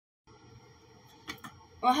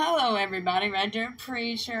Well, hello everybody, Red Dirt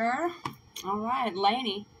Preacher. All right,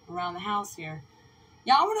 Laney around the house here.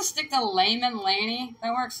 Y'all want to stick to Layman Laney?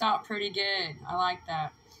 That works out pretty good. I like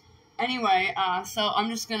that. Anyway, so I'm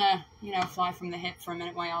just gonna, fly from the hip for a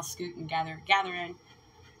minute while y'all scoot and gather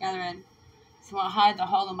in. So I hide the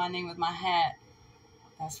hole in my name with my hat.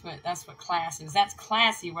 That's what class is. That's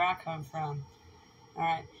classy where I come from. All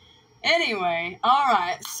right. Anyway,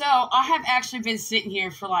 alright, so I have actually been sitting here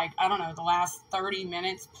for the last 30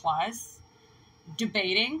 minutes plus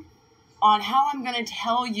debating on how I'm going to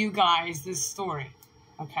tell you guys this story,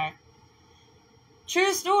 okay?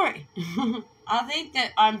 True story. I think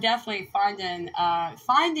that I'm definitely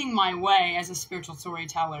finding my way as a spiritual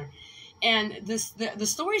storyteller. And the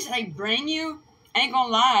stories that I bring you, ain't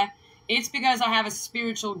gonna lie, it's because I have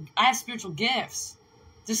spiritual gifts.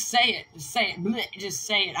 Just say it. Just say it. Blech, just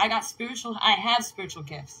say it. I have spiritual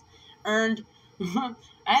gifts. Earned. I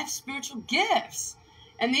have spiritual gifts.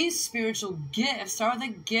 And these spiritual gifts are the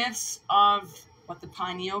gifts of what the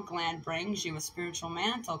pineal gland brings you: a spiritual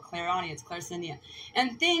mantle, clairaudience, clairsentient.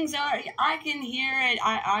 And things are, I can hear it.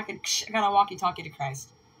 I got a walkie-talkie to Christ.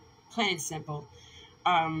 Plain and simple.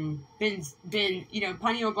 Pineal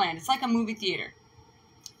gland. It's like a movie theater.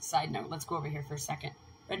 Side note, let's go over here for a second.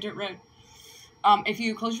 Red Dirt Road. If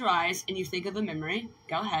you close your eyes and you think of the memory,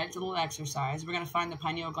 go ahead, it's a little exercise. We're going to find the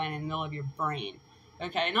pineal gland in the middle of your brain.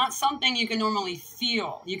 Okay, not something you can normally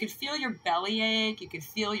feel. You could feel your belly ache, you could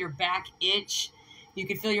feel your back itch, you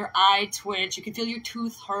could feel your eye twitch, you could feel your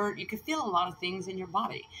tooth hurt, you could feel a lot of things in your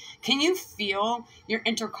body. Can you feel your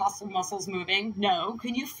intercostal muscles moving? No.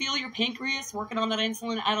 Can you feel your pancreas working on that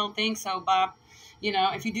insulin? I don't think so, Bob.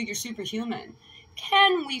 If you do, you're superhuman.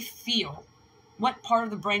 Can we feel what part of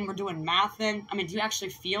the brain we're doing math in? I mean, do you actually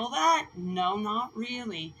feel that? No, not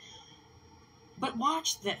really. But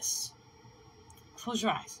watch this. Close your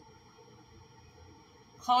eyes.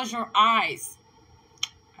 Close your eyes.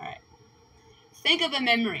 All right. Think of a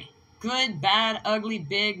memory. Good, bad, ugly,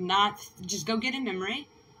 big, not. Just go get a memory.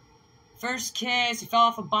 First kiss, you fell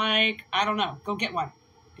off a bike. I don't know. Go get one.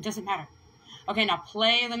 It doesn't matter. Okay, now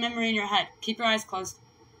play the memory in your head. Keep your eyes closed.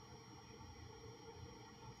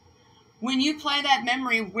 When you play that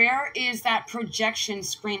memory, where is that projection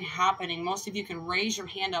screen happening? Most of you can raise your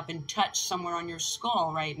hand up and touch somewhere on your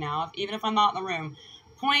skull right now. Even if I'm not in the room,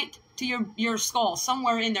 point to your skull,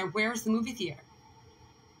 somewhere in there. Where's the movie theater?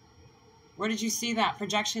 Where did you see that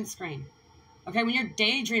projection screen? Okay, when you're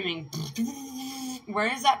daydreaming,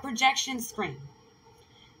 where is that projection screen?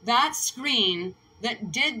 That screen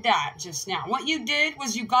that did that just now. What you did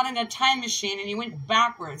was you got in a time machine and you went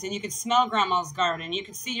backwards, and you could smell grandma's garden. You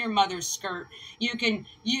could see your mother's skirt. You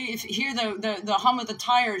hear the hum of the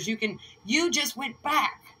tires. You just went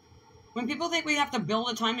back. When people think we have to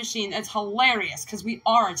build a time machine, that's hilarious, because we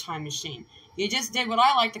are a time machine. You just did what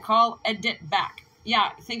I like to call a dip back.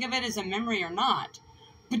 Yeah, think of it as a memory or not.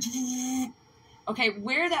 Okay,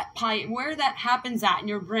 where that happens at in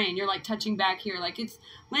your brain, you're like touching back here, like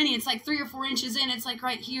Lenny, it's like 3 or 4 inches in, it's like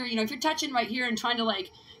right here, if you're touching right here and trying to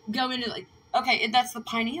go into okay, that's the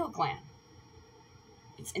pineal gland.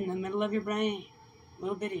 It's in the middle of your brain,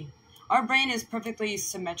 little bitty. Our brain is perfectly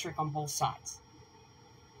symmetric on both sides,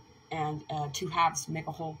 and 2 halves make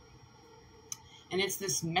a whole, and it's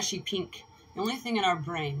this meshy pink. The only thing in our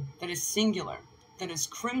brain that is singular, that is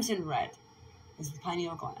crimson red, is the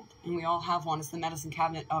pineal gland, and we all have one. It's the medicine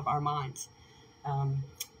cabinet of our minds,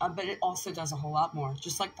 but it also does a whole lot more.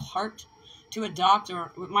 Just like the heart, to a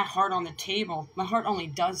doctor, with my heart on the table, my heart only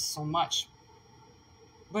does so much.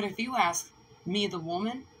 But if you ask me, the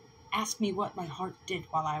woman, ask me what my heart did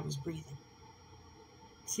while I was breathing.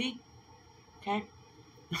 See? Okay?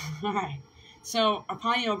 All right. So our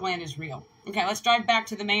pineal gland is real. Okay, let's drive back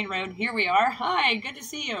to the main road. Here we are. Hi, good to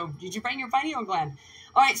see you. Did you bring your pineal gland?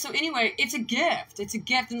 All right, so anyway, it's a gift. It's a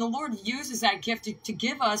gift, and the Lord uses that gift to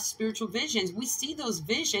give us spiritual visions. We see those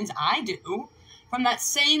visions, I do, from that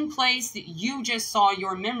same place that you just saw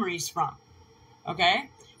your memories from. Okay?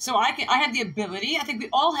 So I have the ability, I think we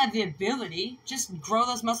all have the ability, just grow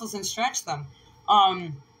those muscles and stretch them.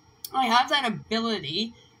 I have that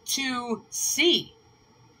ability to see.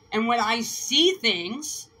 And when I see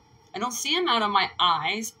things, I don't see them out of my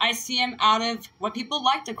eyes. I see them out of what people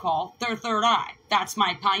like to call their third eye. That's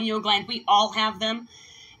my pineal gland. We all have them.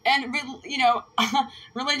 And,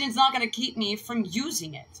 religion's not going to keep me from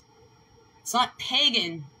using it. It's not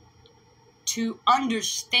pagan to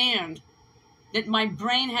understand that my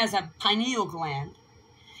brain has a pineal gland.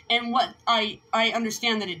 And what I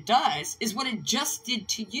understand that it does is what it just did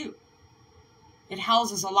to you. It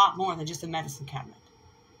houses a lot more than just a medicine cabinet.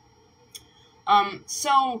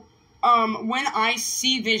 So when I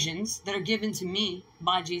see visions that are given to me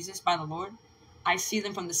by Jesus, by the Lord, I see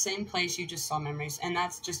them from the same place you just saw memories. And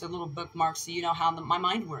that's just a little bookmark so you know how my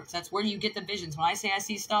mind works. That's where you get the visions. When I say I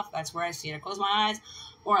see stuff, that's where I see it. I close my eyes,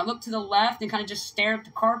 or I look to the left and kind of just stare at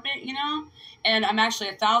the carpet, you know, and I'm actually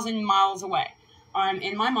 1,000 miles away. I'm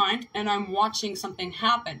in my mind and I'm watching something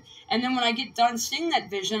happen. And then when I get done seeing that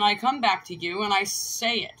vision, I come back to you and I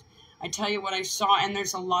say it. I tell you what I saw, and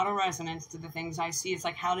there's a lot of resonance to the things I see. It's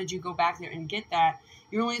like, how did you go back there and get that?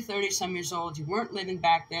 You're only 30-some years old. You weren't living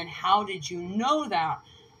back then. How did you know that?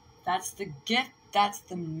 That's the gift. That's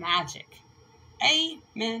the magic.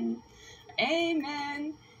 Amen.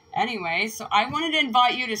 Amen. Anyway, so I wanted to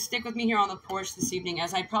invite you to stick with me here on the porch this evening,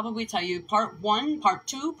 as I probably tell you part 1, part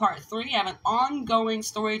 2, part 3. I have an ongoing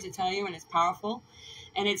story to tell you, and it's powerful.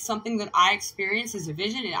 And it's something that I experienced as a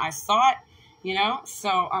vision, and I saw it. You know,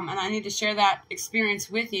 so, and I need to share that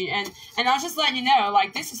experience with you. And I was just letting you know,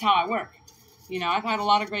 like, this is how I work. You know, I've had a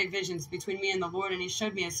lot of great visions between me and the Lord, and He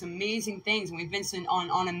showed me some amazing things. And we've been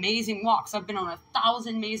on amazing walks. I've been on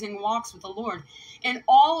 1,000 amazing walks with the Lord. And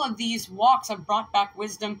all of these walks have brought back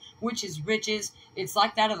wisdom, which is riches. It's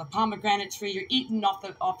like that of the pomegranate tree. You're eating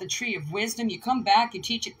off the tree of wisdom. You come back, you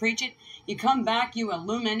teach it, preach it. You come back, you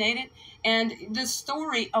illuminate it. And the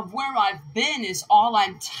story of where I've been is all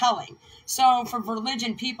I'm telling. So for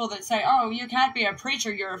religion people that say, oh, you can't be a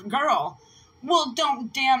preacher, you're a girl. Well,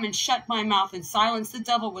 don't damn and shut my mouth in silence. The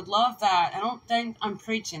devil would love that. I don't think I'm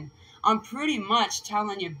preaching. I'm pretty much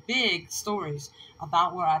telling you big stories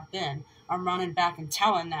about where I've been. I'm running back and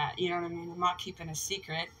telling that, you know what I mean? I'm not keeping a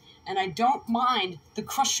secret. And I don't mind the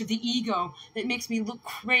crush of the ego that makes me look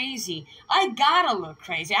crazy. I gotta look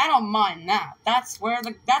crazy. I don't mind that. That's where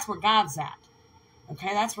God's at.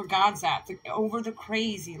 Okay, that's where God's at, over the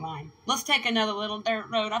crazy line. Let's take another little dirt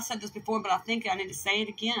road. I've said this before, but I think I need to say it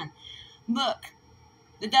again. Look,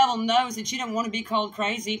 the devil knows that you don't want to be called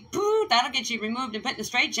crazy. Pooh, that'll get you removed and put in a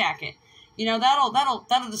straitjacket. You know,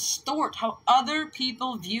 that'll distort how other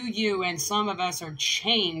people view you, and some of us are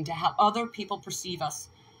chained to how other people perceive us.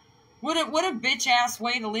 What a bitch-ass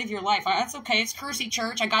way to live your life. That's okay. It's Kersey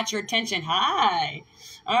Church. I got your attention. Hi.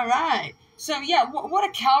 All right. So, yeah, what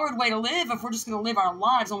a coward way to live if we're just going to live our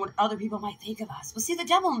lives on what other people might think of us. Well, see, the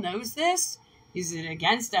devil knows this. He's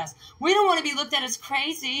against us. We don't want to be looked at as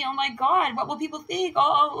crazy. Oh, my God, what will people think?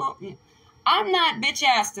 Oh. I'm not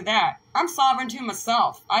bitch-ass to that. I'm sovereign to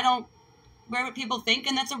myself. I don't care what people think,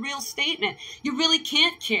 and that's a real statement. You really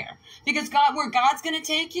can't care, because where God's going to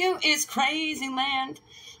take you is crazy land.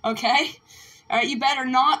 Okay? All right, you better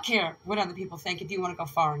not care what other people think if you want to go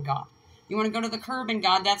far in God. You want to go to the curb in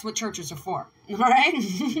God, that's what churches are for. All right?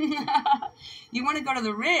 You want to go to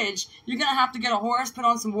the ridge, you're going to have to get a horse, put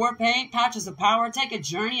on some war paint, patches of power, take a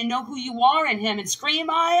journey, and know who you are in Him, and scream,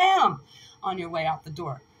 I am, on your way out the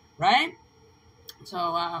door. Right?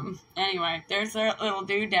 So, anyway, there's our little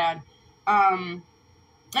doodad.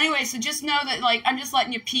 Anyway, so just know that, like, I'm just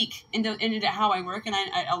letting you peek into how I work, and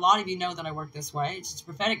a lot of you know that I work this way. It's just a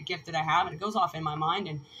prophetic gift that I have, and it goes off in my mind,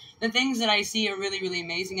 and the things that I see are really, really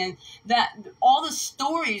amazing, and that all the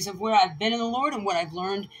stories of where I've been in the Lord and what I've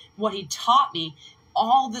learned, what He taught me,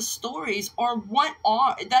 all the stories are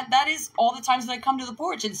that is all the times that I come to the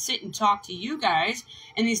porch and sit and talk to you guys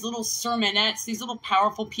in these little sermonettes, these little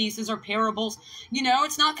powerful pieces or parables. You know,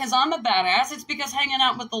 it's not because I'm a badass. It's because hanging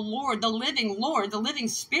out with the Lord, the living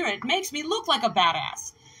Spirit, makes me look like a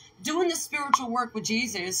badass. Doing the spiritual work with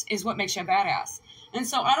Jesus is what makes you a badass. And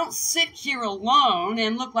so I don't sit here alone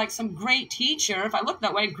and look like some great teacher. If I look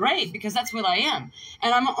that way, great, because that's what I am.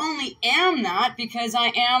 And I only am that because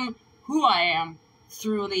I am who I am.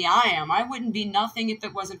 Through the I am. I wouldn't be nothing if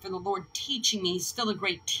it wasn't for the Lord teaching me. He's still a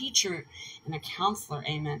great teacher and a counselor.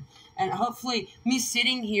 Amen. And hopefully me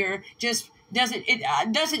sitting here just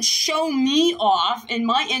doesn't show me off in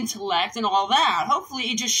my intellect and all that. Hopefully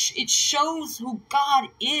it shows who God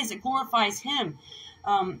is. It glorifies Him.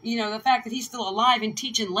 You know, the fact that He's still alive and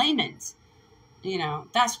teaching layman's. You know,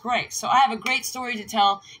 that's great. So I have a great story to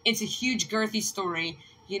tell. It's a huge girthy story.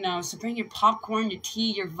 You know, so bring your popcorn, your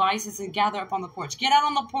tea, your vices, and gather up on the porch. Get out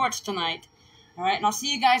on the porch tonight. All right, and I'll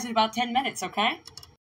see you guys in about 10 minutes, okay?